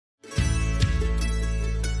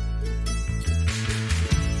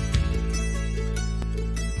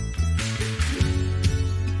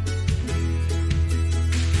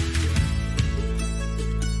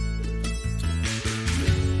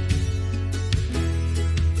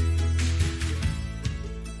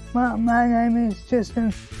My name is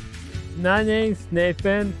Justin. My name's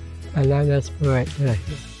Nathan. My name is Moreton.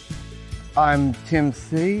 I'm Tim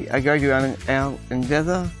C. I go to out in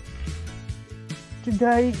Desert.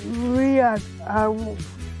 Today we are at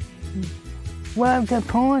Wellington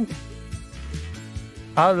Point.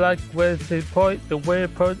 I like Wellington Point. The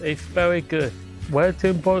Wellington Point is very good.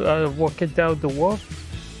 Wellington Point, walking down the wall.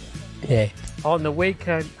 Yeah. On the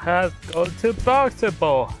weekend, have gone to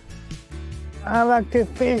basketball. I like to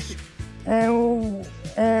fish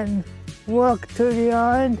and walk to the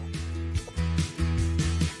island.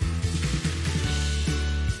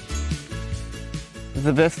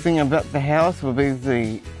 The best thing about the house will be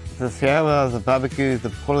the shower, the barbecue,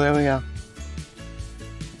 the pool area.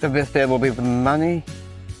 The best bit will be the money.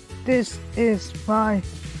 This is my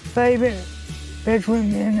favorite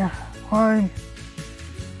bedroom in the home.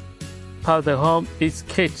 Part of the home is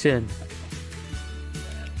kitchen.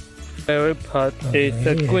 Favorite part is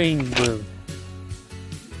the green room.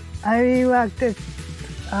 I really like the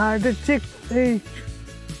chick beach.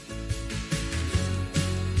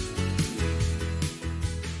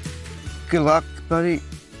 Good luck, buddy.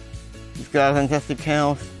 You've got a fantastic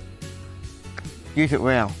house. Use it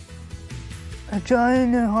well.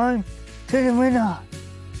 Enjoying the home to the winner.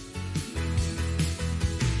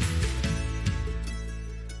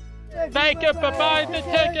 Thank you for buying the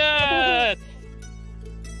ticket!